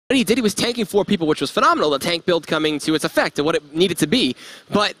he did, he was tanking 4 people, which was phenomenal. The tank build coming to its effect and what it needed to be.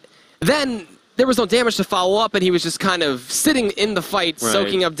 But then there was no damage to follow up, and he was just kind of sitting in the fight,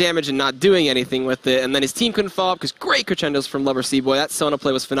 soaking up damage and not doing anything with it. And then his team couldn't follow up because great crescendos from Lover C-Boy. That Sona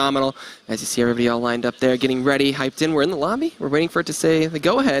play was phenomenal. As you see everybody all lined up there, getting ready, hyped in. We're in the lobby. We're waiting for it to say the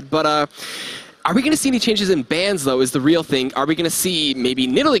go-ahead. But are we going to see any changes in bans, though, is the real thing. Are we going to see maybe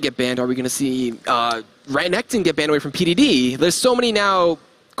Nidalee get banned? Are we going to see Renekton get banned away from PDD? There's so many now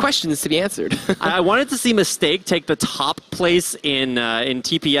questions to be answered. I wanted to see Mistake take the top place in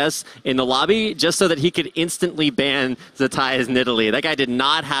TPS in the lobby just so that he could instantly ban Zetai's Nidalee. That guy did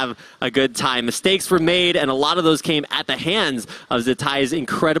not have a good time. Mistakes were made, and a lot of those came at the hands of Zetai's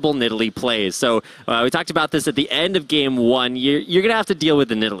incredible Nidalee plays. So we talked about this at the end of Game 1. You're going to have to deal with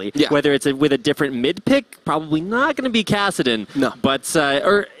the Nidalee. Yeah. Whether it's with a different mid pick, probably not going to be Kassadin. No. But,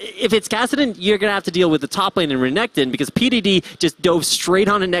 or if it's Kassadin, you're going to have to deal with the top lane in Renekton because PDD just dove straight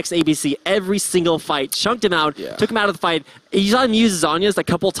on to next ABC every single fight, chunked him out, took him out of the fight. You saw him use Zhonya's a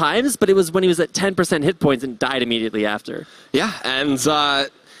couple times, but it was when he was at 10% hit points and died immediately after. Yeah, and the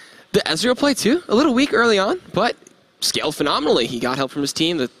Ezreal play too, a little weak early on, but scaled phenomenally. He got help from his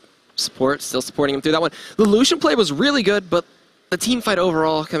team, the support still supporting him through that one. The Lucian play was really good, but the team fight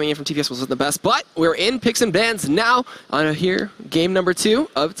overall coming in from TPS wasn't the best, but we're in picks and bans now on here, game number 2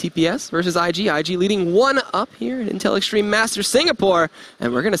 of TPS versus IG. IG leading 1-up here in Intel Extreme Masters Singapore,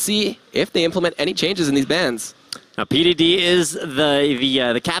 and we're going to see if they implement any changes in these bans. Now, PDD is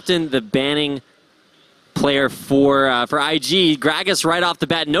the captain, the banning player for IG. Gragas right off the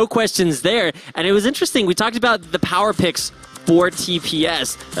bat, no questions there, and it was interesting. We talked about the power picks for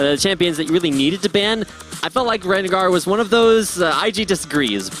TPS, the champions that you really needed to ban. I felt like Rengar was one of those. IG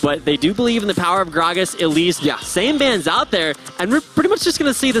disagrees, but they do believe in the power of Gragas, Elise. Yeah. Same bans out there, and we're pretty much just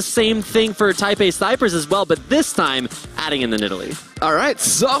going to see the same thing for Taipei Snipers as well, but this time adding in the Nidalee. All right,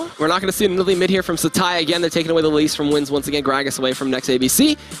 so we're not going to see a Nidalee mid here from Zetai again. They're taking away the Elise from wins once again. Gragas away from next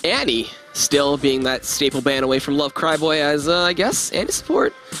ABC. Annie still being that staple ban away from Love Cryboy as, I guess, Annie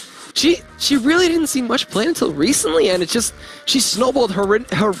support. She really didn't see much play until recently, and it's just, she snowballed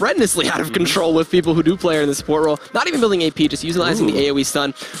horrendously out of control with people who do play her in the support role. Not even building AP, just utilizing the AoE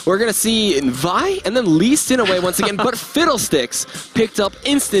stun. We're going to see Vi and then Lee Sin away once again, but Fiddlesticks picked up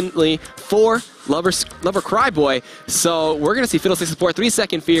instantly for Lover Cryboy. So we're going to see Fiddlesticks support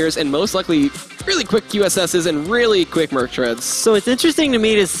 3-second fears and most likely really quick QSSs and really quick Merc treads. So it's interesting to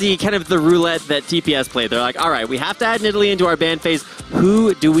me to see kind of the roulette that TPS played. They're like, all right, we have to add Nidalee into our ban phase.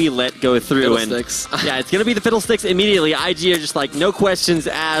 Who do we let go through? Fiddlesticks. And yeah, it's going to be the Fiddlesticks immediately. IG are just like, no questions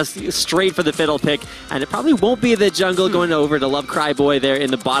asked, straight for the Fiddle pick. And it probably won't be the jungle going over to Love Cryboy there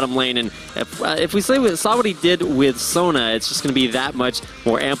in the bottom lane. And if we saw what he did with Sona, it's just going to be that much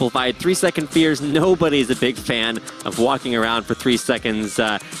more amplified. 3-second fears. Nobody's a big fan of walking around for 3 seconds.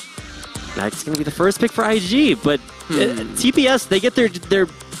 That's going to be the first pick for IG, but TPS, they get their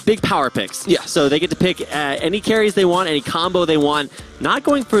big power picks. Yeah. So they get to pick any carries they want, any combo they want. Not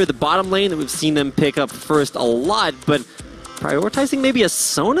going for the bottom lane that we've seen them pick up first a lot, but prioritizing maybe a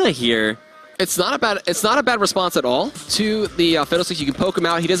Sona here. It's not a bad response at all to the Fiddlesticks. You can poke him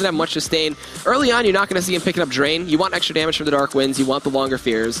out. He doesn't have much sustain. Early on, you're not going to see him picking up Drain. You want extra damage from the Dark Winds. You want the longer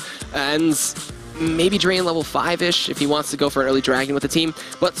fears. And maybe Drain level 5-ish if he wants to go for an early Dragon with the team.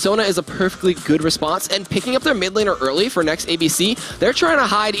 But Sona is a perfectly good response. And picking up their mid laner early for next ABC, they're trying to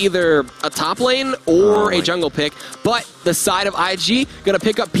hide either a top lane or a jungle pick. But the side of IG going to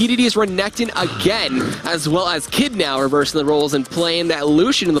pick up PDD's Renekton again, as well as Kid now reversing the roles and playing that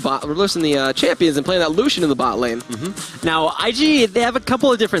Lucian in the bot, reversing the champions and playing that Lucian in the bot lane. Now, IG, they have a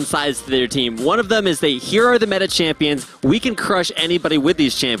couple of different sides to their team. One of them is here are the meta champions. We can crush anybody with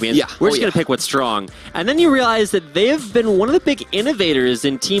these champions. Yeah. We're just going to pick what's strong. And then you realize that they have been one of the big innovators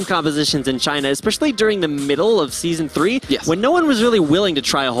in team compositions in China, especially during the middle of Season 3, when no one was really willing to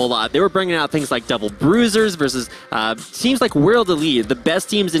try a whole lot. They were bringing out things like double bruisers versus teams like World Elite, the best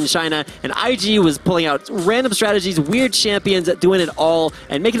teams in China, and IG was pulling out random strategies, weird champions, doing it all,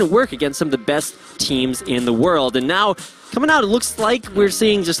 and making it work against some of the best teams in the world. And now, coming out, it looks like we're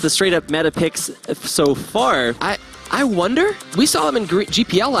seeing just the straight-up meta picks so far. I wonder, we saw them in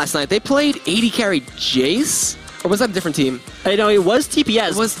GPL last night. They played 80 carry Jace? Or was that a different team? I know it was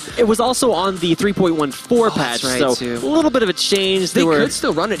TPS. It was also on the 3.14 patch, right, so too. A little bit of a change. They could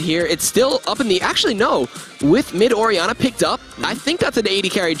still run it here. It's still up in the... Actually, no. With mid Orianna picked up, I think that's an 80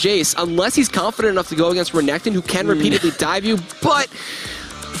 carry Jace, unless he's confident enough to go against Renekton, who can repeatedly dive you, but...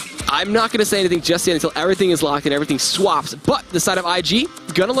 I'm not going to say anything just yet until everything is locked and everything swaps. But the side of IG,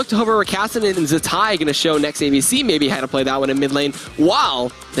 going to look to hover over Kassadin and Zetai, going to show next ABC maybe how to play that one in mid lane,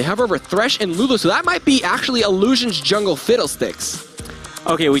 while they hover over Thresh and Lulu. So that might be actually Illusion's jungle Fiddlesticks.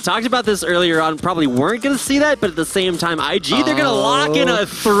 Okay, we talked about this earlier on. Probably weren't going to see that, but at the same time, IG, they're going to lock in a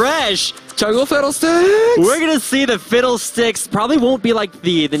Thresh. Jungle Fiddlesticks! We're going to see the Fiddlesticks. Probably won't be like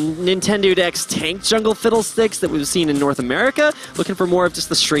the Nintendo X tank Jungle Fiddlesticks that we've seen in North America. Looking for more of just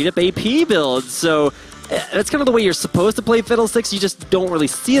the straight-up AP build. So that's kind of the way you're supposed to play Fiddlesticks. You just don't really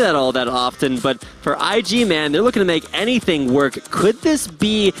see that all that often. But for IG, man, they're looking to make anything work. Could this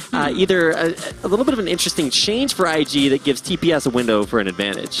be either a little bit of an interesting change for IG that gives TPS a window for an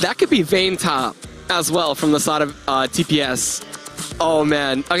advantage? That could be Vayne top as well from the side of TPS. Oh,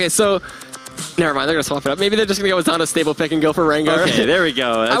 man. Okay, so never mind. They're going to swap it up. Maybe they're just going to go with Zana stable pick and go for Rengar. Okay, there we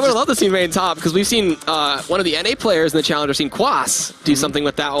go. I would have loved to see Vayne top because we've seen one of the NA players in the Challenger, seen Quas do something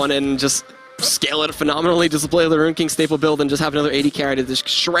with that one and just scale it phenomenally, just play the Rune King staple build and just have another 80 carry to just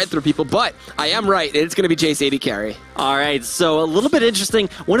shred through people. But I am right, it's going to be Jace 80 carry. All right, so a little bit interesting.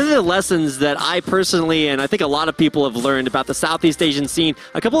 One of the lessons that I personally, and I think a lot of people have learned about the Southeast Asian scene,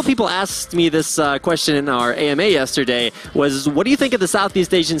 a couple of people asked me this question in our AMA yesterday, was what do you think of the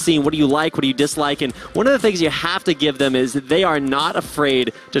Southeast Asian scene? What do you like? What do you dislike? And one of the things you have to give them is that they are not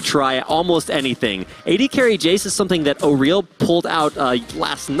afraid to try almost anything. 80 carry Jace is something that O'Real pulled out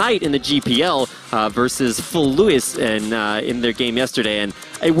last night in the GPL versus Full Lewis in their game yesterday, and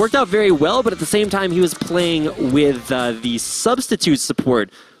it worked out very well, but at the same time he was playing with the substitute support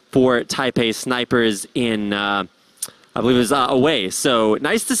for Taipei Snipers in, I believe it was away. So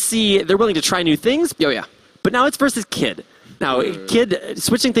nice to see they're willing to try new things. Oh yeah. But now it's versus Kid. Now, Kid,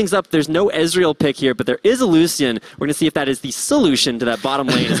 switching things up, there's no Ezreal pick here, but there is a Lucian. We're going to see if that is the solution to that bottom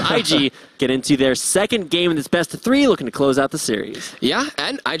lane as IG get into their second game in this best of 3, looking to close out the series. Yeah,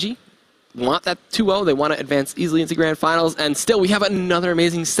 and IG want that 2-0. They want to advance easily into Grand Finals. And still, we have another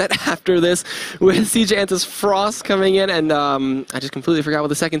amazing set after this with CJ Antis Frost coming in. And I just completely forgot what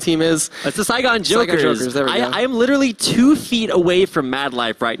the second team is. It's the Saigon Jokers. Saigon Jokers. There we go. I am literally 2 feet away from Mad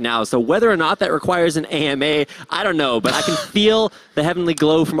Life right now. So whether or not that requires an AMA, I don't know. But I can feel the heavenly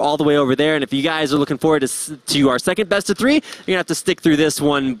glow from all the way over there. And if you guys are looking forward to our second best of 3, you're going to have to stick through this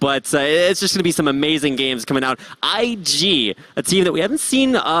one. But it's just going to be some amazing games coming out. IG, a team that we haven't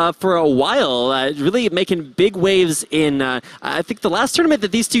seen for a while, really making big waves in, I think the last tournament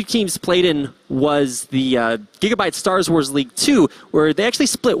that these two teams played in was the Gigabyte Stars Wars League 2, where they actually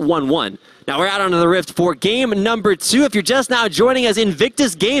split 1-1. Now we're out onto the Rift for game number 2. If you're just now joining us,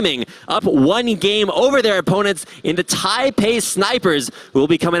 Invictus Gaming up 1 game over their opponents in the Taipei Snipers, who will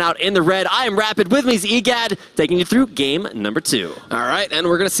be coming out in the red. I am Rapid, with me is EGAD, taking you through game number 2. All right, and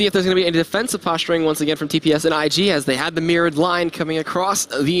we're going to see if there's going to be any defensive posturing once again from TPS and IG, as they had the mirrored line coming across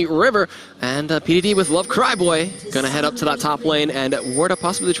the river. And PDD with Love Cryboy going to head up to that top lane and ward up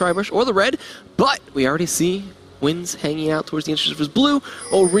possibly the Tribush or the red. But we already see Wins hanging out towards the entrance of his blue.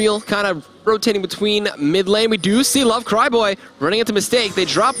 O'Real kind of rotating between mid lane. We do see Love Cryboy running into Mistake. They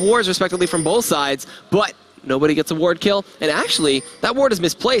drop wards respectively from both sides, but nobody gets a ward kill. And actually, that ward is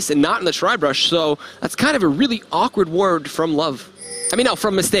misplaced and not in the Tribrush, so that's kind of a really awkward ward from Love. I mean, no,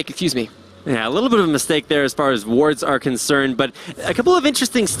 from Mistake, excuse me. Yeah, a little bit of a mistake there as far as wards are concerned, but a couple of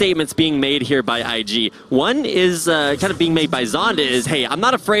interesting statements being made here by IG. One is kind of being made by Zonda is, hey, I'm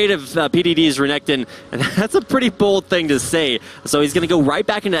not afraid of PDD's Renekton, and that's a pretty bold thing to say. So he's going to go right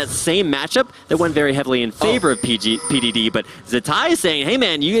back into that same matchup that went very heavily in favor of PDD, but Zatai is saying, hey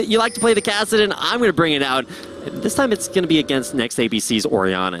man, you like to play the Kassadin, I'm going to bring it out. This time it's going to be against next ABC's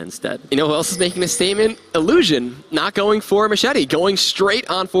Orianna instead. You know who else is making a statement? Illusion, not going for Machete, going straight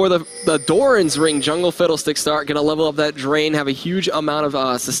on for the Doran's Ring Jungle Fiddlestick start. Going to level up that Drain, have a huge amount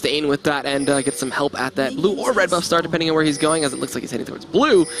of sustain with that, and get some help at that blue or red buff start, depending on where he's going, as it looks like he's heading towards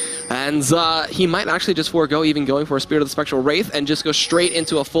blue. And he might actually just forego even going for a Spirit of the Spectral Wraith and just go straight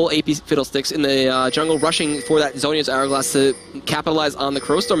into a full AP Fiddlesticks in the jungle, rushing for that Zhonya's Hourglass to capitalize on the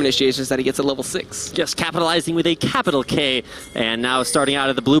Crowstorm initiations that he gets at level 6. Just capitalizing with a capital K, and now starting out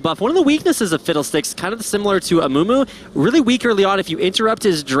of the blue buff. One of the weaknesses of Fiddlesticks, kind of similar to Amumu, really weak early on. If you interrupt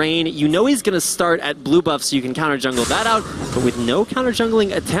his Drain, you know he's going to start at blue buff, so you can counter jungle that out, but with no counter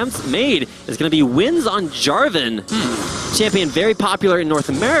jungling attempts made, it's going to be wins on Jarvan. Champion very popular in North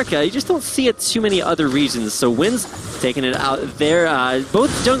America, you just don't see it too many other regions, so wins taking it out there. Both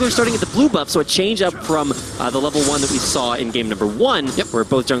junglers starting at the blue buff, so a change up from the level 1 that we saw in game number 1, where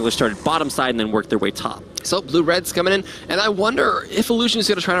both junglers started bottom side and then worked their way top. So blue-red's coming in, and I wonder if Illusion is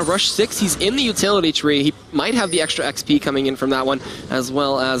going to try to rush 6. He's in the utility tree. He might have the extra XP coming in from that one, as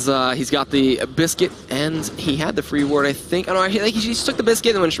well as he's got the biscuit, and he had the free ward, I think. Oh, no, I think he just took the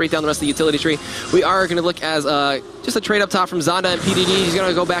biscuit and went straight down the rest of the utility tree. We are going to look as just a trade up top from Zonda and PDD. He's going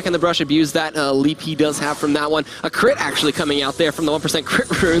to go back in the brush, abuse that leap he does have from that one. A crit actually coming out there from the 1%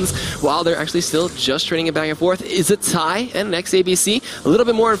 crit runes, while they're actually still just trading it back and forth. Is a tie and an XABC. A little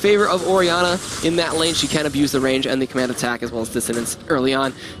bit more in favor of Orianna in that lane. She can abuse the range and the command attack as well as dissonance early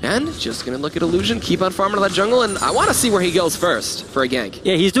on. And just going to look at Illusion, keep on farming to that jungle, and I want to see where he goes first for a gank.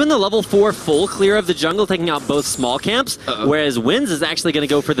 Yeah, he's doing the level 4 full clear of the jungle, taking out both small camps, whereas Wins is actually going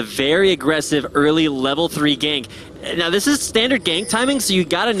to go for the very aggressive early level 3 gank. Now, this is standard gank timing, so you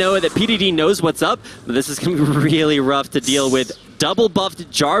got to know that PDD knows what's up, but this is going to be really rough to deal with. Double buffed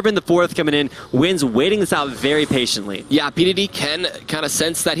Jarvan the 4th coming in. Wins waiting this out very patiently. Yeah, PDD can kind of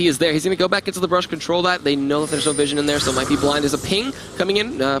sense that he is there. He's going to go back into the brush, control that. They know that there's no vision in there, so it might be blind. There's a ping coming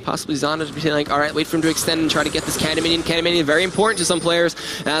in, possibly Zonda to be saying, like, all right, wait for him to extend and try to get this Cannon Minion. Cannon Minion, very important to some players,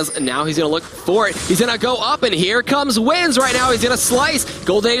 as now he's going to look for it. He's going to go up, and here comes Wins right now. He's going to slice.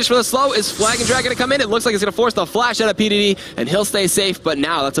 Gold Age for the slow. Is Flag and Drag going to come in? It looks like it's going to force the flash out of PDD, and he'll stay safe, but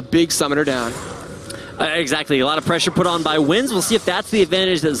now that's a big summoner down. Exactly. A lot of pressure put on by Wins. We'll see if that's the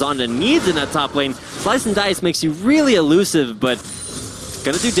advantage that Zonda needs in that top lane. Slice and Dice makes you really elusive, but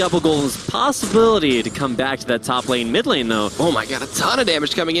gonna do double golems. Possibility to come back to that top lane. Mid lane, though. Oh my god, a ton of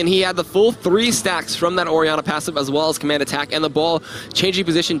damage coming in. He had the full 3 stacks from that Orianna passive as well as command attack, and the ball changing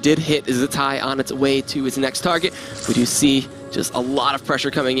position did hit Zatai on its way to its next target. We do see just a lot of pressure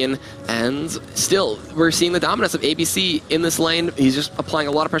coming in, and still, we're seeing the dominance of ABC in this lane. He's just applying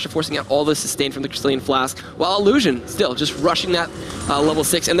a lot of pressure, forcing out all the sustain from the Crystalline Flask, while Illusion still just rushing that level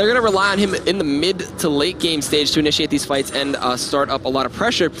 6, and they're going to rely on him in the mid to late game stage to initiate these fights and start up a lot of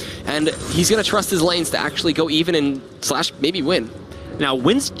pressure, and he's going to trust his lanes to actually go even and slash maybe win. Now,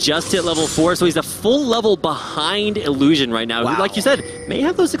 Wins just hit level 4, so he's a full level behind Illusion right now. Wow. Who, like you said, may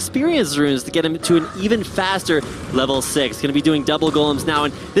have those experience runes to get him to an even faster level 6. Going to be doing double golems now,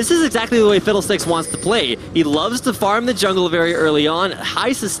 and this is exactly the way Fiddlesticks wants to play. He loves to farm the jungle very early on.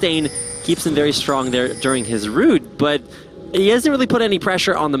 High sustain keeps him very strong there during his root, but he hasn't really put any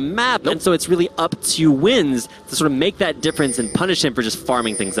pressure on the map, and so it's really up to Wins to sort of make that difference and punish him for just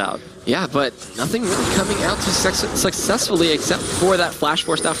farming things out. Yeah, but nothing really coming out too successfully except for that flash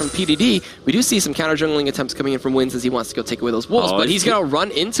force out from PDD. We do see some counter-jungling attempts coming in from Wins as he wants to go take away those wolves, but he's going to run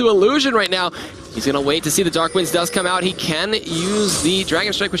into Illusion right now. He's going to wait to see the Dark Winds does come out. He can use the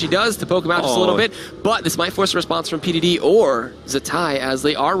Dragon Strike, which he does, to poke him out just a little bit, but this might force a response from PDD or Zatai as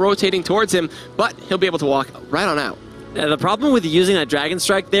they are rotating towards him, but he'll be able to walk right on out. The problem with using that Dragon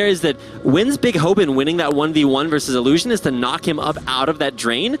Strike there is that Win's big hope in winning that 1v1 versus Illusion is to knock him up out of that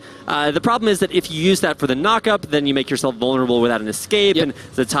drain. The problem is that if you use that for the knock-up, then you make yourself vulnerable without an escape, and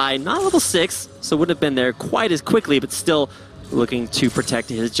Zatai, not level 6, so wouldn't have been there quite as quickly, but still looking to protect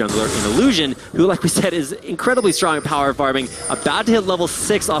his jungler in Illusion, who, like we said, is incredibly strong at power farming, about to hit level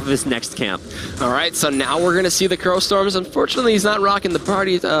 6 off of his next camp. All right, so now we're going to see the Crow Storms. Unfortunately, he's not rocking the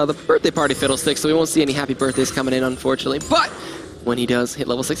party, the birthday party fiddlesticks, so we won't see any happy birthdays coming in, unfortunately. But when he does hit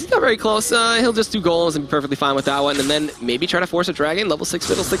level 6, he's not very close. He'll just do golems and be perfectly fine with that one, and then maybe try to force a dragon. Level 6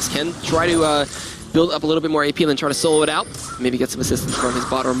 fiddlesticks can try to build up a little bit more AP and then try to solo it out. Maybe get some assistance from his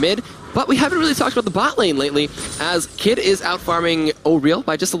bot or mid. But we haven't really talked about the bot lane lately, as Kid is out farming O'Real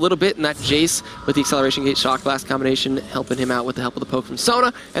by just a little bit, and that Jace with the Acceleration Gate Shock Blast combination helping him out with the help of the poke from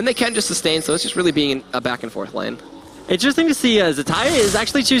Sona, and they can just sustain, so it's just really being a back and forth lane. Interesting to see Zatai is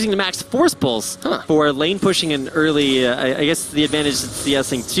actually choosing to max Force Pulse for lane pushing and early, I guess the advantage is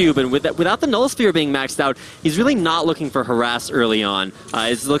CSing too, but without the Null Sphere being maxed out, he's really not looking for harass early on.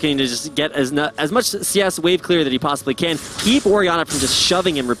 He's looking to just get as much CS wave clear that he possibly can, keep Orianna from just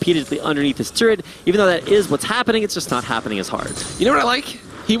shoving him repeatedly underneath his turret. Even though that is what's happening, it's just not happening as hard. You know what I like?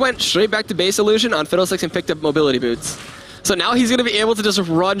 He went straight back to base Illusion on Fiddlesticks and picked up mobility boots. So now he's going to be able to just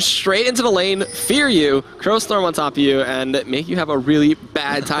run straight into the lane, fear you, Crow Storm on top of you, and make you have a really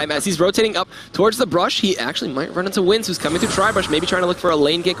bad time. As he's rotating up towards the brush, he actually might run into Wins, who's coming through Tri-Brush, maybe trying to look for a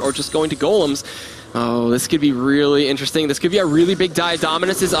lane gank or just going to golems. Oh, this could be really interesting. This could be a really big dive.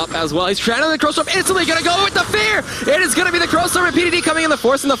 Dominus is up as well. He's trying to the Crow Storm, instantly going to go with the fear! It is going to be the Crow Storm and PDD coming in, the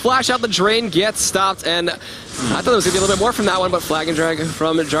force and the flash out. The drain gets stopped, and I thought there was going to be a little bit more from that one, but Flag and Drag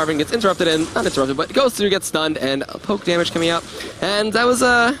from Jarvan gets interrupted, and not interrupted, but goes through, gets stunned, and poke damage coming out. And that was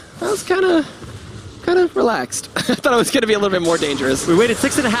kind of relaxed. I thought it was going to be a little bit more dangerous. We waited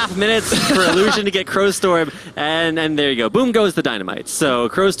 6.5 minutes for Illusion to get Crow Storm, and there you go. Boom goes the dynamite. So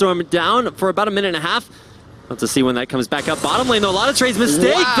Crow Storm down for about a minute and a half. Let's see when that comes back up. Bottom lane, though, a lot of trades.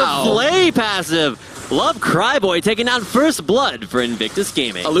 Mistake, the Flay passive. Love Cryboy taking down First Blood for Invictus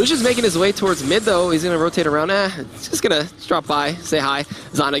Gaming. Illusion's making his way towards mid, though. He's going to rotate around. He's just going to drop by, say hi.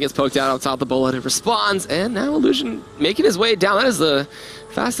 Zonda gets poked out on top of the bullet. It responds, and now Illusion making his way down. That is the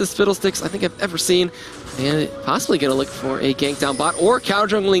fastest Fiddlesticks I think I've ever seen. And possibly going to look for a gank down bot or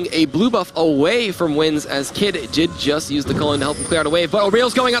counter jungling a blue buff away from Wins, as Kid did just use the Cullen to help him clear out a wave. But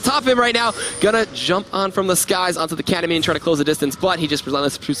O'Reilly's going on top of him right now. Gonna jump on from the skies onto the Academy and try to close the distance, but he just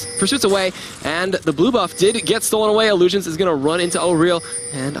pursuits away. And the blue buff did get stolen away. Illusions is going to run into O'Reilly,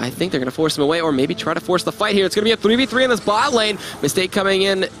 and I think they're going to force him away or maybe try to force the fight here. It's going to be a 3v3 in this bot lane. Mistake coming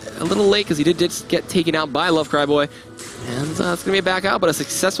in a little late because he did just get taken out by Love Cryboy. And it's going to be a back out, but a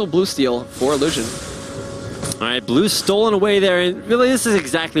successful blue steal for Illusion. All right, blue stolen away there, and really this is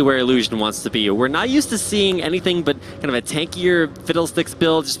exactly where Illusion wants to be. We're not used to seeing anything but kind of a tankier Fiddlesticks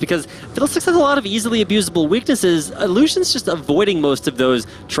build, just because Fiddlesticks has a lot of easily abusable weaknesses. Illusion's just avoiding most of those,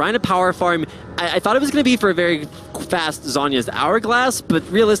 trying to power farm. I thought it was going to be for a very fast Zhonya's Hourglass, but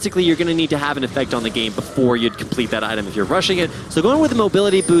realistically you're going to need to have an effect on the game before you'd complete that item if you're rushing it. So going with the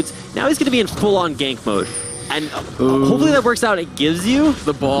mobility boots, now he's going to be in full-on gank mode. And hopefully that works out. It gives you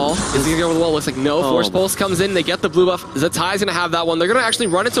the ball. Is he going to go over the wall? Looks like no. Force Pulse comes in. They get the blue buff. Zatai's going to have that one. They're going to actually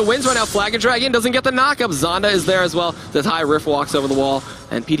run into Wins right now. Flag and Dragon doesn't get the knockup. Zonda is there as well. Zatai Riff walks over the wall.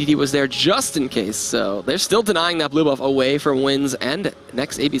 And PDD was there just in case. So they're still denying that blue buff away from Wins and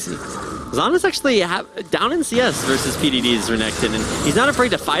next ABC. Zonda's actually down in CS versus PDD's Renekton, and he's not afraid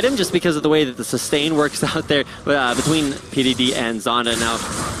to fight him just because of the way that the sustain works out there between PDD and Zonda. Now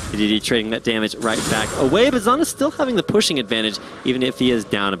PDD trading that damage right back away, but Zonda's still having the pushing advantage, even if he is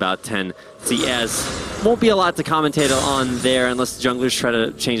down about 10 CS. Won't be a lot to commentate on there unless the junglers try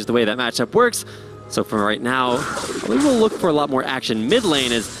to change the way that matchup works. So for right now, we will look for a lot more action mid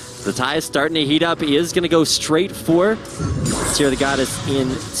lane as Zatai is starting to heat up. He is going to go straight for Seer the Goddess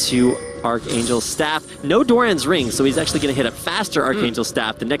into Archangel's Staff. No Doran's Ring, so he's actually going to hit a faster Archangel's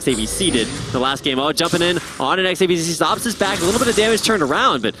Staff than next ABC did the last game. Oh, jumping in on an next ABC, stops his back. A little bit of damage turned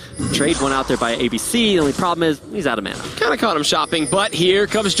around, but trade one out there by ABC. The only problem is he's out of mana. Kind of caught him shopping, but here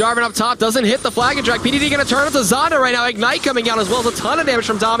comes Jarvan up top. Doesn't hit the flag and drag. PDD going to turn it to Zonda right now. Ignite coming out as well as a ton of damage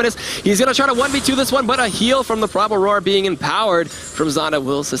from Dominus. He's going to try to 1v2 this one, but a heal from the Prob Aurora being empowered from Zonda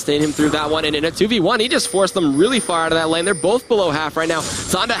will sustain him through that one. And in a 2v1, he just forced them really far out of that lane. They're both below half right now.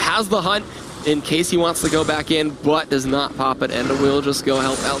 Zonda has the hunt in case he wants to go back in, but does not pop it, and will just go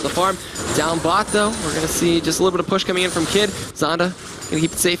help out the farm. Down bot, though, we're going to see just a little bit of push coming in from Kid. Zonda going to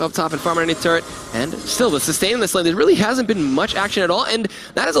keep it safe up top and farm underneath turret. And still, the sustain in this lane, there really hasn't been much action at all, and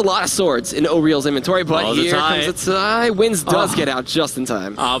that is a lot of swords in O'Reilly's inventory, but here comes Zatai. Wins does get out just in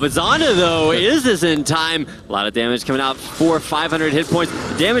time. But Zonda, though, is this in time? A lot of damage coming out, 500 hit points.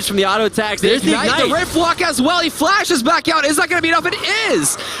 Damage from the auto attacks. There's the Ignite. The Rift Walk as well. He flashes back out. Is that going to be enough? It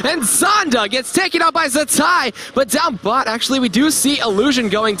is! And Zonda gets taken out by Zatai, but down bot, actually, we do see Illusion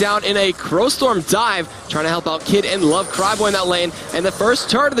going down in a Crowstorm dive, trying to help out Kid and Love Cryboy in that lane, and the first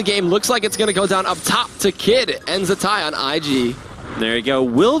turret of the game looks like it's going to go down up top to Kid and Zatai on IG. There you go.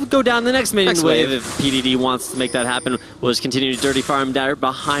 We'll go down the next minion wave if PDD wants to make that happen. We'll just continue to dirty farm down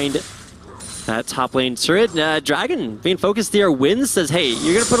behind that top lane turret. Dragon being focused there. Wins says, hey,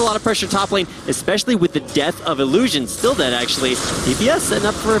 you're going to put a lot of pressure top lane, especially with the death of Illusion. Still dead, actually. DPS setting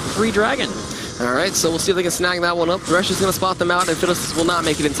up for a free Dragon. All right, so we'll see if they can snag that one up. Thresh is going to spot them out, and Fiddlesticks will not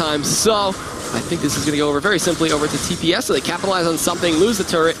make it in time. So I think this is going to go over very simply over to TPS. So they capitalize on something, lose the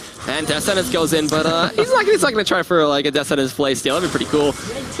turret, and Death Sentence goes in. But he's not going to try for like a Death Sentence play steal. That'd be pretty cool.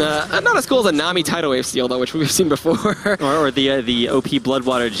 Not as cool as a Nami tidal wave steal though, which we've seen before. or the OP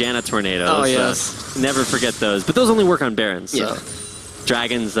Bloodwater Janna tornadoes. Oh yes, never forget those. But those only work on Barons. So. Yeah.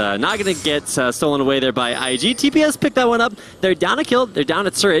 Dragon's not going to get stolen away there by IG. TPS picked that one up. They're down a kill. They're down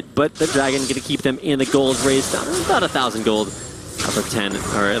a turret, but the Dragon going to keep them in the gold race down about 1,000 gold. Upper 10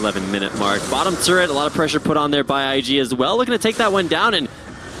 or 11 minute mark. Bottom turret, a lot of pressure put on there by IG as well. Looking to take that one down, and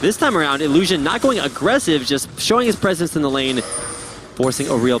this time around, Illusion not going aggressive, just showing his presence in the lane, forcing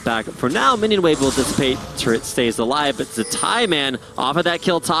O'Reilly back. For now, minion wave will dissipate. Turret stays alive, but Zatai, man, off of that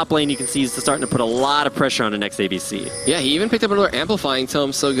kill top lane, you can see he's starting to put a lot of pressure on the next ABC. Yeah, he even picked up another amplifying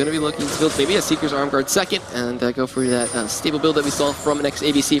tome, so going to be looking to build maybe a Seeker's Arm Guard second, and go for that stable build that we saw from next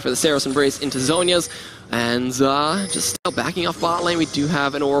ABC for the Saros Embrace into Zhonya's. And just backing off bot lane, we do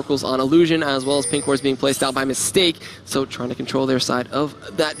have an Oracle's on Illusion, as well as Pink Ward's being placed out by mistake, so trying to control their side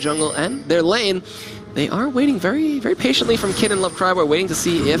of that jungle and their lane. They are waiting very, very patiently from Kid and Love Cryboy, waiting to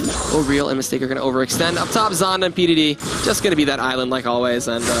see if O'Reilly and Mistake are going to overextend. Up top, Zonda and PDD, just going to be that island like always,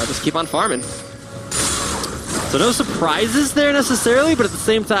 and just keep on farming. So no surprises there necessarily, but at the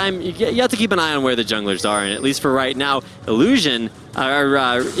same time, you have to keep an eye on where the junglers are, and at least for right now, Illusion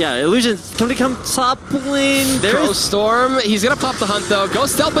Illusion's going to come top lane. Crow Storm, he's going to pop the hunt though. Go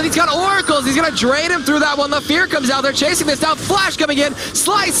stealth, but he's got oracles. He's going to drain him through that one. The fear comes out. They're chasing this down. Flash coming in,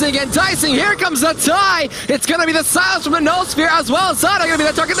 slicing and dicing. Here comes the tie. It's going to be the silence from the No Sphere as well. Zana going to be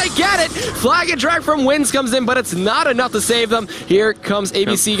the target. They get it. Flag and drag from Winds comes in, but it's not enough to save them. Here comes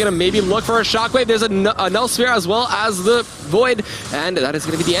ABC going to maybe look for a shockwave. There's a No Sphere as well as the Void, and that is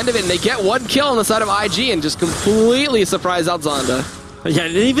going to be the end of it. And they get one kill on the side of IG and just completely surprise out Zonda. Yeah,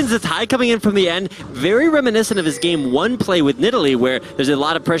 and even Zatai coming in from the end, very reminiscent of his game 1 play with Nidalee, where there's a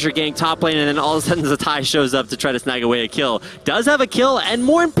lot of pressure getting top lane, and then all of a sudden Zatai shows up to try to snag away a kill. Does have a kill, and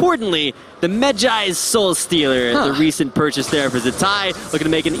more importantly, the Medjai's Soul Stealer, the recent purchase there for Zatai, looking to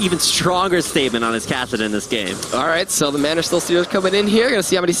make an even stronger statement on his Kassadin in this game. All right, so the Mana Soul Stealer's coming in here. Gonna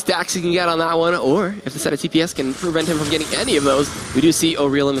see how many stacks he can get on that one, or if the set of TPS can prevent him from getting any of those. We do see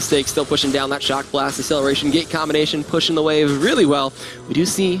O'Real and Mistake still pushing down that Shock Blast, Acceleration, Gate combination, pushing the wave really well. We do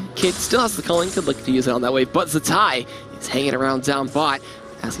see Kid still has the culling, could look to use it on that wave, but Zatai is hanging around down bot.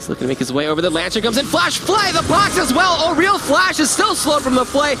 As he's looking to make his way over, the Lantern comes in, Flash, Flay, the box as well. O'Real Flash is still slowed from the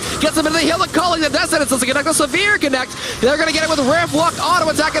Flay. Gets him into the hill, the calling, the Death Sentence doesn't connect, a severe connect. They're going to get it with Ramp Walk, auto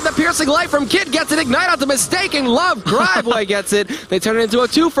attack, and the Piercing Light from Kid gets it, Ignite out the Mistaken Love. Cryboy gets it. They turn it into a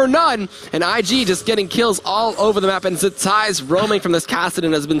 2 for none, and IG just getting kills all over the map, and Zatai's roaming from this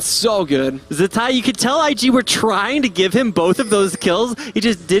Kassadin has been so good. Zatai, you could tell IG were trying to give him both of those kills. He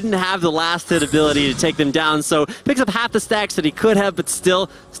just didn't have the last hit ability to take them down, so picks up half the stacks that he could have, but still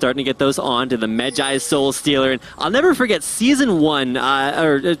starting to get those on to the Medjai's Soul Stealer. And I'll never forget season 1,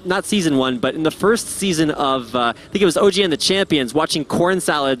 or not season 1, but in the first season of, I think it was OG and the Champions, watching Corn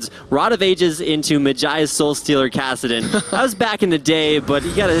Salad's Rod of Ages into Medjai's Soul Stealer Kassadin. That was back in the day, but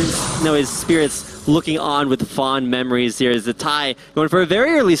you gotta know his spirits looking on with fond memories here. Zatai going for a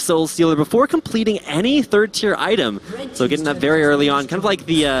very early Soul Stealer before completing any 3rd tier item. So getting that very early on, kind of like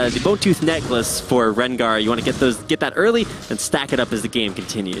the Bone Tooth Necklace for Rengar. You want to get that early and stack it up as the game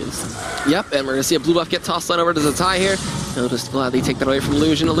continues. Yep, and we're going to see a blue buff get tossed on over to Zatai here. He'll just gladly take that away from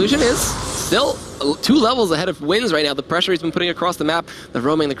Illusion. Illusion is still 2 levels ahead of Winds right now. The pressure he's been putting across the map, the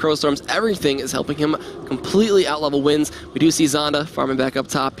roaming, the Crow Storms, everything is helping him completely outlevel Winds. We do see Zonda farming back up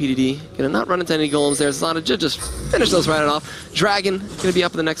top. PDD gonna not run into any golems there. Zonda just finish those right off. Dragon gonna be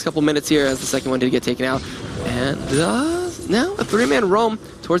up in the next couple minutes here as the second one did get taken out. And now a 3-man roam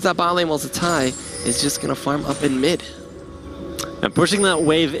towards that bot lane while Zatai is just gonna farm up in mid. And pushing that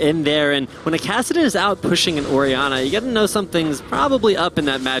wave in there, and when a Kassadin is out pushing an Orianna, you gotta know something's probably up in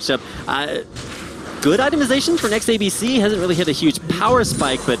that matchup. Good itemization for next ABC. Hasn't really hit a huge power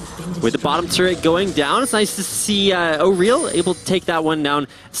spike, but with the bottom turret going down, it's nice to see O'Real able to take that one down.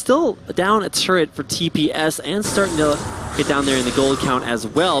 Still down a turret for TPS and starting to get down there in the gold count as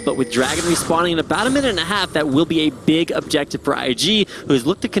well. But with Dragon respawning in about 1.5 minutes, that will be a big objective for IG, who has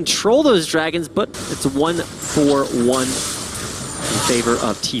looked to control those dragons, but it's a 1-for-1 in favor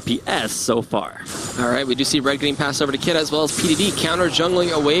of TPS so far. All right, we do see red getting passed over to Kid as well as PDD counter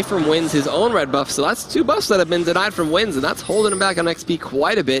jungling away from Winds his own red buff. So that's 2 buffs that have been denied from Winds, and that's holding him back on XP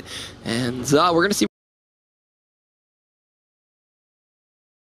quite a bit. And we're going to see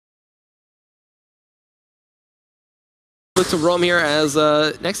to roam here as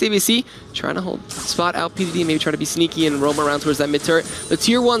next ABC trying to hold spot out PDD, maybe try to be sneaky and roam around towards that mid turret. The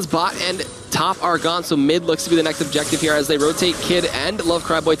tier 1's bot and top are gone, so mid looks to be the next objective here as they rotate Kid and Love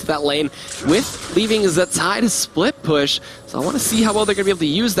Cryboy to that lane, with leaving Zatai to split push. So I want to see how well they're going to be able to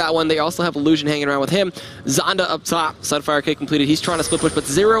use that one. They also have Illusion hanging around with him. Zonda up top, Sunfire K completed. He's trying to split push, but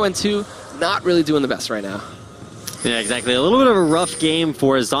 0 and 2 not really doing the best right now. Yeah, exactly. A little bit of a rough game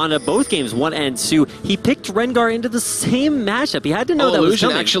for Zonda. Both games, 1 and 2. He picked Rengar into the same matchup. He had to know that Illusion was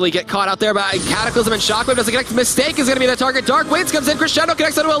coming. actually get caught out there by Cataclysm and Shockwave. Doesn't connect. Mistake is going to be the target. Dark Winds comes in. Crescendo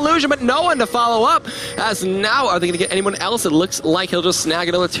connects onto Illusion, but no one to follow up. As now, are they going to get anyone else? It looks like he'll just snag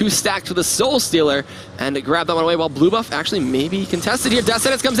another 2 stacks with the Soul Stealer and grab that one away, while Blue Buff actually maybe contested here. Death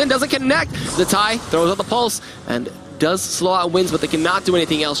Sentence comes in, doesn't connect. Zatai throws out the pulse and does slow out Winds, but they cannot do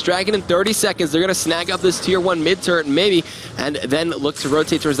anything else. Dragon in 30 seconds. They're going to snag up this tier 1 mid turret maybe, and then look to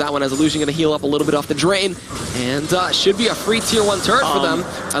rotate towards that one as Illusion going to heal up a little bit off the drain. And should be a free tier 1 turret for them,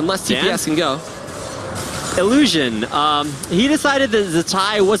 unless TPS can go. Illusion, he decided that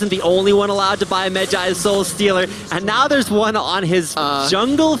Zatai wasn't the only one allowed to buy Medjai's Soul Stealer, and now there's one on his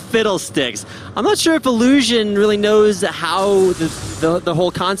jungle fiddlesticks. I'm not sure if Illusion really knows how the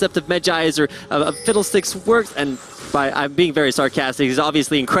whole concept of Medjai's or of fiddlesticks works, and I'm being very sarcastic. He's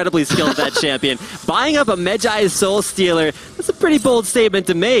obviously incredibly skilled at that champion. Buying up a Medjai's Soul Stealer, that's a pretty bold statement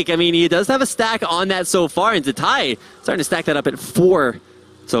to make. I mean, he does have a stack on that so far, and Zatai starting to stack that up at 4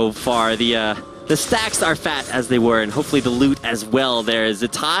 so far. The the stacks are fat as they were, and hopefully the loot as well. There is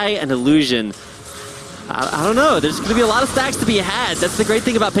Zatai and Illusion. I don't know. There's going to be a lot of stacks to be had. That's the great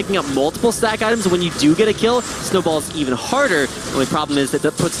thing about picking up multiple stack items. When you do get a kill, snowballs even harder. The only problem is that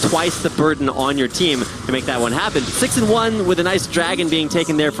puts twice the burden on your team to make that one happen. 6-1 with a nice dragon being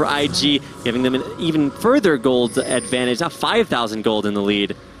taken there for IG, giving them an even further gold advantage. Now 5,000 gold in the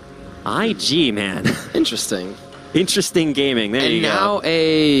lead. IG, man. Interesting. Interesting gaming. There you go. And now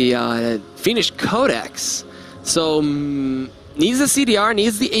a Fiendish Codex. So needs the CDR,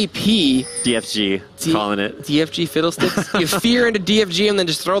 needs the AP. DFG, calling it. DFG Fiddlesticks. You fear into DFG and then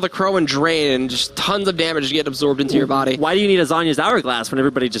just throw the Crow and Drain, and just tons of damage to get absorbed into your body. Why do you need a Zanya's Hourglass when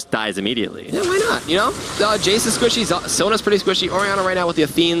everybody just dies immediately? Yeah, why not? You know, Jace is squishy, Sona's pretty squishy. Orianna right now with the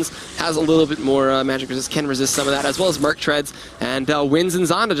Athenes has a little bit more magic resist, can resist some of that, as well as Merc Treads, and Winds and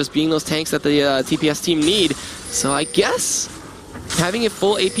Zonda just being those tanks that the TPS team need. So I guess having a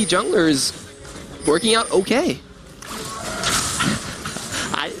full AP jungler is working out okay.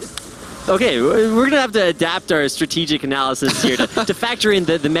 Okay, we're going to have to adapt our strategic analysis here to factor in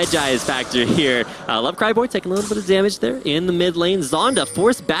the Medjai's factor here. Love Cryboy taking a little bit of damage there in the mid lane. Zonda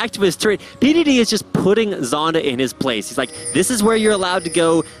forced back to his turret. PDD is just putting Zonda in his place. He's like, this is where you're allowed to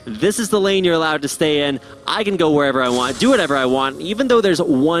go. This is the lane you're allowed to stay in. I can go wherever I want, do whatever I want. Even though there's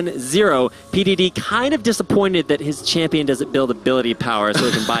 1-0, PDD kind of disappointed that his champion doesn't build ability power so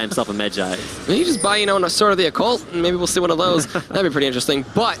he can buy himself a Medjai. You just buy, a Sword of the Occult, and maybe we'll see one of those. That'd be pretty interesting.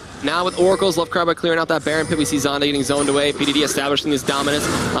 But now with Oracles, Love Cry by clearing out that Baron pit, we see Zonda getting zoned away. PDD establishing his dominance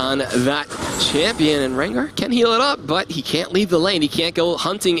on that champion, and Rengar can heal it up, but he can't leave the lane. He can't go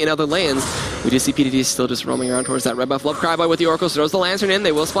hunting in other lanes. We do see PDD still just roaming around towards that red buff. Love Cry by with the Oracles, throws the Lantern in.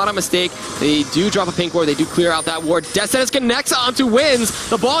 They will spot a mistake. They do drop a pink ward. They do clear out that ward. Death Sentence connects onto Winds.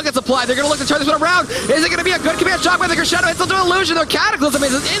 The ball gets applied. They're going to look to turn this one around. Is it going to be a good command shot by the Crescendo? It's still to Illusion. Their Cataclysm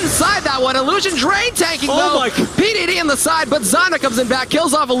is inside that one. Illusion drain tanking though. My God. PDD in the side, but Zonda comes in back,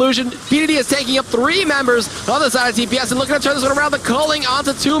 kills off Illusion. PDD is taking up 3 members on the side of TPS and looking to turn this one around. The culling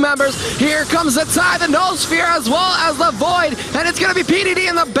onto 2 members. Here comes Zatai, the Null Sphere, as well as the Void, and it's going to be PDD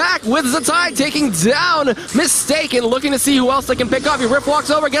in the back with Zatai taking down Mistaken, looking to see who else they can pick off. He Rift walks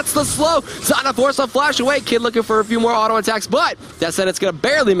over, gets the slow. Zonda forced a flash away. Kid looking for a few more auto attacks, but Death Sentence going to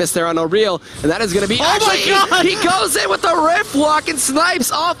barely miss there on O'Real, and that is going to be... Oh my God! He goes in with the Rift walk and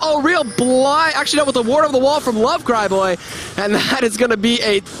snipes off O'Real blind. Actually, no, with the Ward of the Wall from Love Cryboy, and that is going to be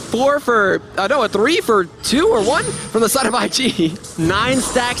a 3 for 2 or 1 from the side of IG. 9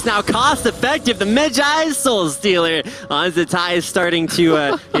 stacks now, cost effective. The Medjai's Soul Stealer on Zatai is starting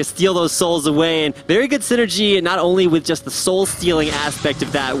to steal those souls away, and very good synergy, not only with just the soul stealing aspect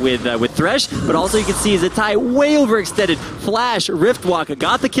of that with Thresh, but also you can see Zatai way overextended. Flash, Rift Walk,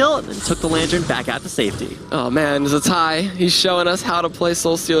 got the kill, and then took the Lantern back out to safety. Oh man, Zatai, he's showing us how to play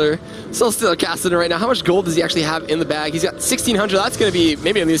Soul Stealer. Soul Stealer casted right now. How much gold does he actually have in the bag? He's got 1,600. That's going to be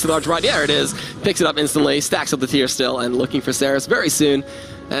maybe a needs a large ride. Yeah, there it is. Picks it up instantly, stacks up the tier still, and looking for Saris very soon.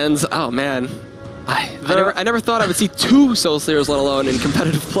 And oh man, I never thought I would see 2 Soul Stealers, let alone in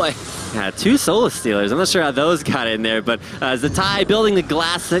competitive play. Yeah, 2 Soul Stealers. I'm not sure how those got in there, but Zatai building the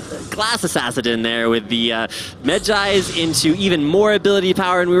glass assassin in there with the Medjai's into even more ability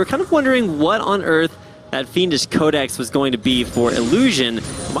power, and we were kind of wondering what on earth that Fiendish Codex was going to be for Illusion.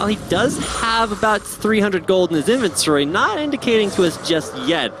 While he does have about 300 gold in his inventory, not indicating to us just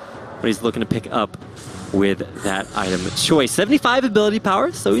yet what he's looking to pick up with that item choice. 75 ability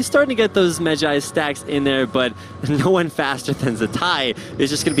power, so he's starting to get those Medjai stacks in there, but no one faster than Zatai is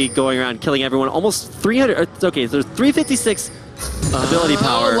just going to be going around killing everyone. Almost 300, okay, so there's 356 ability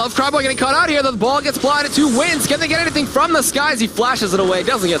power. Love Cryboy getting caught out here. The ball gets applied to 2 Winds. Can they get anything from the skies? He flashes it away.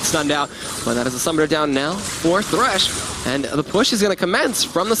 Doesn't get stunned out. But that is a summoner down now for Thresh. And the push is going to commence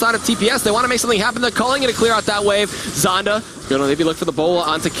from the side of TPS. They want to make something happen. They're calling it to clear out that wave. Zonda going to maybe look for the bola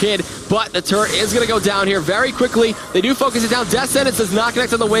onto Kid, but the turret is going to go down here very quickly. They do focus it down. Death Sentence does not connect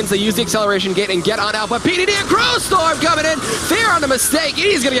to the Winds. They use the acceleration gate and get on out, but PDD, a Crow Storm coming in. Fear on the mistake.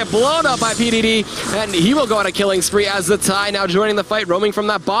 He's going to get blown up by PDD, and he will go on a killing spree as Zatai now joining the fight, roaming from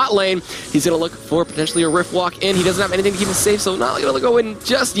that bot lane. He's going to look for potentially a Rift Walk in. He doesn't have anything to keep him safe, so not going to go in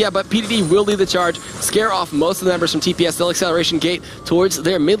just yet, but PDD will lead the charge, scare off most of the members from TPS. They'll acceleration gate towards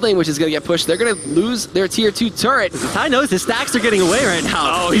their mid lane, which is going to get pushed. They're going to lose their tier 2 turret. Zatai knows his stacks are getting away right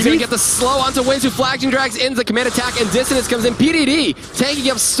now. Oh, he's going to get the slow onto Winds, who flags and drags in the command attack, and Dissonance comes in. PDD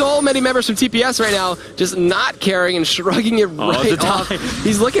tanking up so many members from TPS right now, just not caring and shrugging it right off.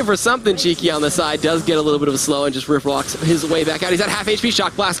 He's looking for something cheeky on the side, does get a little bit of a slow and just Rift Walks his way back out. He's at half HP,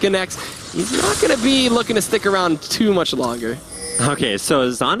 Shock Blast connects. He's not going to be looking to stick around too much longer. Okay, so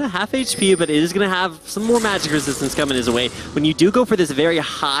Zonda half HP, but is going to have some more magic resistance coming his way. When you do go for this very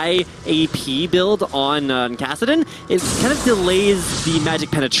high AP build on Kassadin, it kind of delays the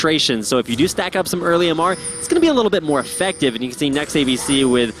magic penetration. So if you do stack up some early MR, it's going to be a little bit more effective. And you can see next ABC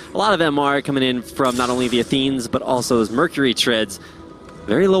with a lot of MR coming in from not only the Athenes, but also those Mercury treads.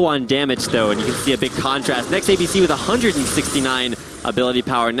 Very low on damage, though, and you can see a big contrast. Next ABC with 169 ability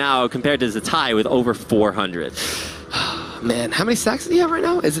power now, compared to Zatai with over 400. Man, how many stacks does he have right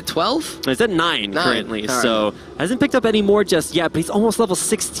now? Is it 12? It's at 9 currently, right. So hasn't picked up any more just yet, but he's almost level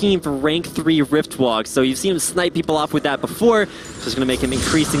 16 for rank 3 Riftwalk, so you've seen him snipe people off with that before. Just going to make him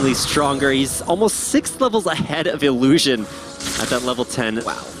increasingly stronger. He's almost 6 levels ahead of Illusion at that level 10.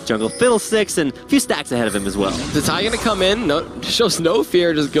 Wow. Jungle Fiddlesticks, and a few stacks ahead of him as well. Zatai gonna come in, shows no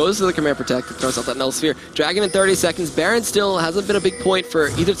fear, just goes to the Command Protect, throws out that Null Sphere. Dragon in 30 seconds. Baron still hasn't been a big point for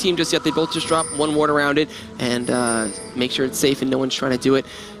either team just yet. They both just drop one ward around it and make sure it's safe and no one's trying to do it.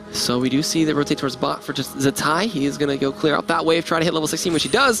 So we do see that rotate towards bot for just Zatai. He is gonna go clear out that wave, try to hit level 16, which he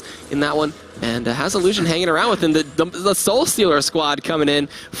does in that one, and has Illusion hanging around with him. The Soul Stealer squad coming in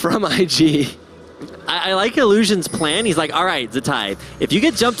from IG. I like Illusion's plan. He's like, all right, Zatai, if you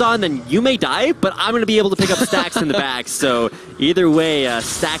get jumped on, then you may die, but I'm going to be able to pick up stacks in the back. So either way,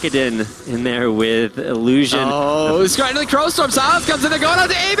 stack it in there with Illusion. Oh, he's trying to the Crowstorm. Silence comes in. They're going on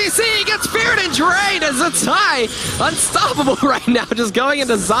to ABC. He gets feared and drained as Zatai, unstoppable right now, just going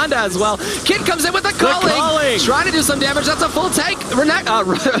into Zonda as well. Kid comes in with the calling. Trying to do some damage. That's a full tank.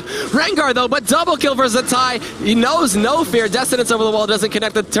 Rengar, though, but double kill for Zatai. He knows no fear. Destinance over the wall doesn't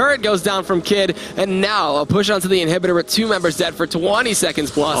connect. The turret goes down from Kid. And now a push onto the inhibitor with 2 members dead for 20 seconds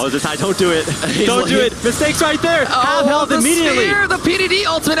plus. Oh, Zatai, don't do it. Don't do it. Mistakes right there. Half health immediately. Sphere, the PDD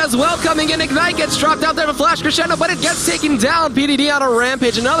ultimate as well coming in. Ignite gets dropped out there to Flash Crescendo, but it gets taken down. PDD on a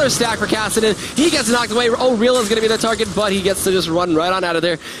rampage. Another stack for Kassadin. He gets knocked away. Oh, Real is going to be the target, but he gets to just run right on out of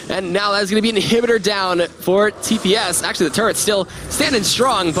there. And now that's going to be an inhibitor down for TPS. Actually, the turret's still standing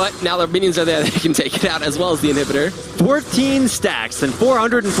strong, but now the minions are there. They can take it out as well as the inhibitor. 14 stacks and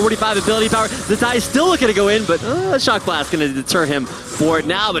 445 ability power. Zatai's still looking to go in, but Shock Blast going to deter him for it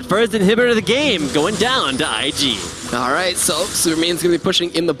now. But first inhibitor of the game going down to IG. All right, so Super Minions going to be pushing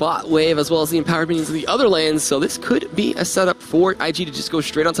in the bot wave as well as the Empowered Minions in the other lanes. So this could be a setup for IG to just go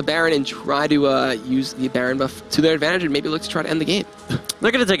straight onto Baron and try to use the Baron buff to their advantage and maybe look to try to end the game.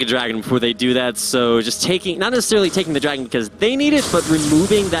 They're going to take a Dragon before they do that, so just not necessarily taking the Dragon because they need it, but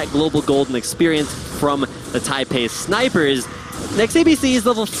removing that global golden experience from the Taipei snipers. Next ABC is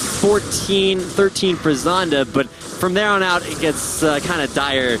level 14, 13 for Zonda, but from there on out it gets kind of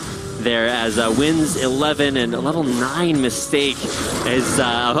dire there as wins 11 and a level 9 Mistake is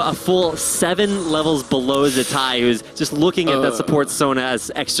a full 7 levels below Zatai, who's just looking at that support Sona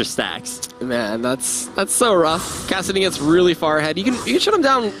as extra stacks. Man, that's so rough. Kassadin gets really far ahead. You can shut him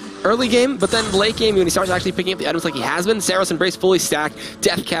down early game, but then late game when he starts actually picking up the items like he has been, Saros Embrace fully stacked,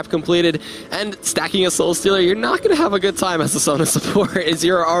 Death Cap completed, and stacking a Soul Stealer, you're not going to have a good time as a Sona support as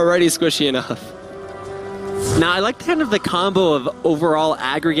you're already squishy enough. Now, I like kind of the combo of overall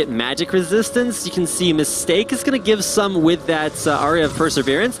aggregate magic resistance. You can see Mistake is going to give some with that Aria of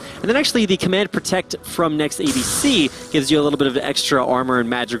Perseverance, and then actually the Command Protect from next ABC gives you a little bit of extra armor and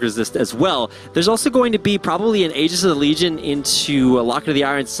magic resist as well. There's also going to be probably an Aegis of the Legion into Locket of the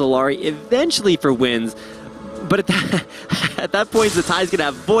Iron Solari eventually for wins. But at that point, Zatai's going to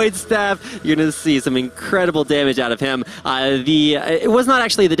have Void Staff. You're going to see some incredible damage out of him. It was not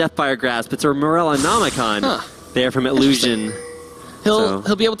actually the Deathfire Grasp. It's a Morellonomicon there from Illusion.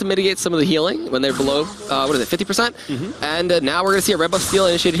 He'll be able to mitigate some of the healing when they're below, 50%? And now we're going to see a red buff steal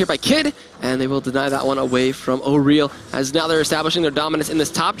initiated here by Kid, and they will deny that one away from O'Real, as now they're establishing their dominance in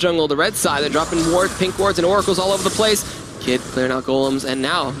this top jungle, the red side. They're dropping wards, pink wards, and oracles all over the place. Kid clearing out golems, and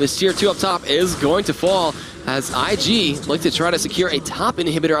now this tier 2 up top is going to fall as IG look to try to secure a top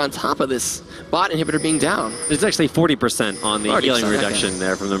inhibitor on top of this bot inhibitor being down. There's actually 40% on the healing reduction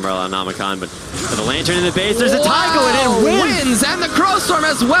there from the Morellonomicon, but for the Lantern in the base, there's a tie going in, wins! And the Crowstorm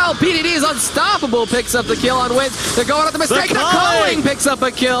as well. PDD is unstoppable, picks up the kill on wins. They're going at the Mistake, the calling picks up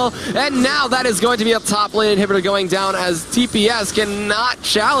a kill, and now that is going to be a top lane inhibitor going down as TPS cannot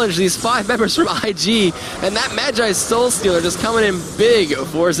challenge these 5 members from IG, and that Magi Soul Stealer just coming in big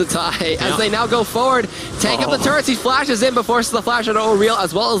for Zatai as they now go forward. tank up the turrets. He flashes in, but forces the flash onto O'Real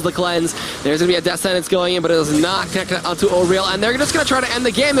as well as the cleanse. There's going to be a death sentence going in, but it is not connected onto O'Real, and they're just going to try to end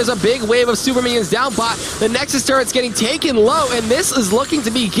the game. There's a big wave of super minions down bot. The Nexus turret's getting taken low, and this is looking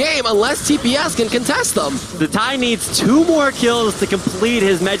to be game unless TPS can contest them. The Tai needs 2 more kills to complete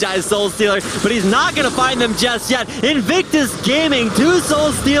his Medjai's Soul Stealer, but he's not going to find them just yet. Invictus Gaming, 2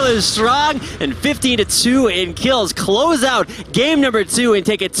 Soul Stealers strong, and 15-2 in kills. Close out game number 2 and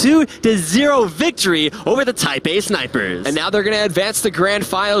take a 2-0 victory over the Taipei Snipers. And now they're going to advance to grand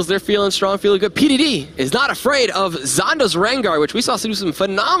finals. They're feeling strong, feeling good. PDD is not afraid of Zonda's Rengar, which we saw do some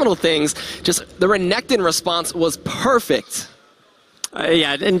phenomenal things. Just the Renekton response was perfect.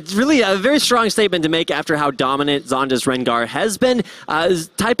 Yeah, and really a very strong statement to make after how dominant Zonda's Rengar has been.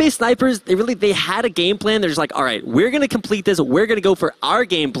 Taipei Snipers, they had a game plan. They're just like, all right, we're going to complete this. We're going to go for our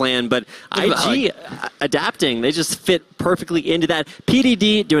game plan. But IG adapting, they just fit perfectly into that.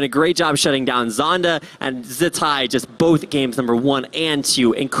 PDD doing a great job shutting down Zonda, and Zatai just both games number 1 and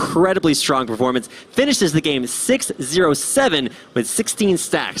 2. Incredibly strong performance. Finishes the game 6-0-7 with 16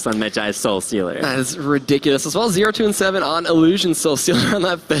 stacks on Medjai's Soul Stealer. That is ridiculous. As well as 0-2-7 on Illusion Soul Stealer on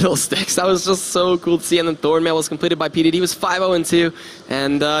that Fiddlesticks. That was just so cool to see. And then Thornmail was completed by PDD. He was 5-0-2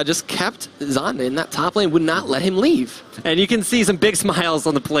 and just kept Zonda in that top lane, would not let him leave. And you can see some big smiles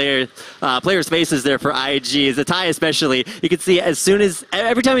on the players' faces there for IG. Zatai especially, you can see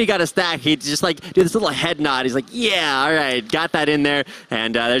every time he got a stack, he'd just like do this little head nod. He's like, yeah, all right, got that in there.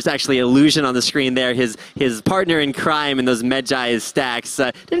 And there's actually Illusion on the screen there. His partner in crime in those Medjai's stacks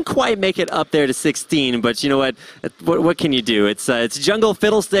didn't quite make it up there to 16, but you know what can you do? It's jungle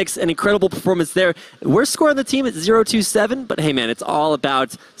Fiddlesticks, an incredible performance there. Worst score on the team at 0-2-7, but hey man, it's all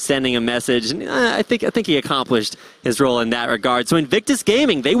about sending a message, and I think he accomplished his role in that regard. So Invictus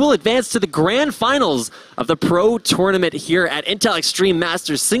Gaming, they will advance to the grand finals of the Pro Tournament here at Intel Extreme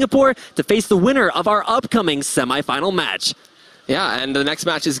Masters Singapore to face the winner of our upcoming semi-final match. Yeah, and the next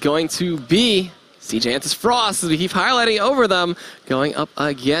match is going to be CJ Antis Frost, as we keep highlighting over them, going up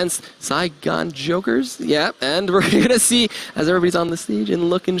against Saigon Jokers. Yeah, and we're going to see, as everybody's on the stage and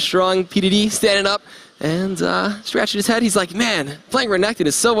looking strong, PDD standing up and scratching his head. He's like, man, playing Renekton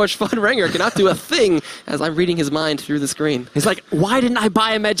is so much fun. Rengar cannot do a thing, as I'm reading his mind through the screen. He's like, why didn't I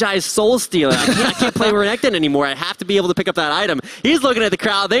buy a Medjai's Soul Stealer? I can't play Renekton anymore. I have to be able to pick up that item. He's looking at the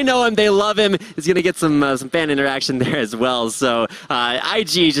crowd. They know him. They love him. He's going to get some fan interaction there as well. So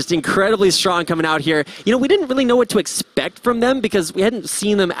IG just incredibly strong coming out here. You know, we didn't really know what to expect from them because we hadn't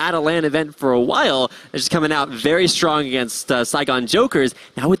seen them at a LAN event for a while. They're just coming out very strong against Saigon Jokers.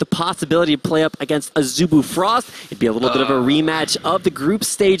 Now with the possibility to play up against Zubu Frost, it'd be a little bit of a rematch of the group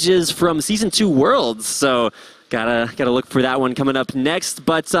stages from Season 2 Worlds. So gotta look for that one coming up next.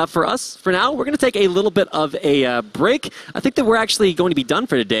 But for us, for now, we're going to take a little bit of a break. I think that we're actually going to be done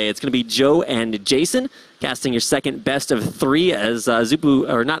for today. It's going to be Joe and Jason casting your second best of 3 as no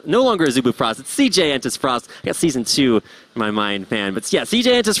longer Zubu Frost. It's CJ Antis Frost. I got Season 2 in my mind, man. But yeah, CJ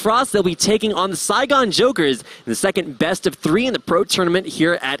Antis Frost, they'll be taking on the Saigon Jokers in the second best of 3 in the Pro Tournament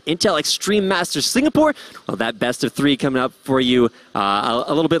here at Intel Extreme Masters Singapore. Well, that best of 3 coming up for you a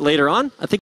little bit later on. I think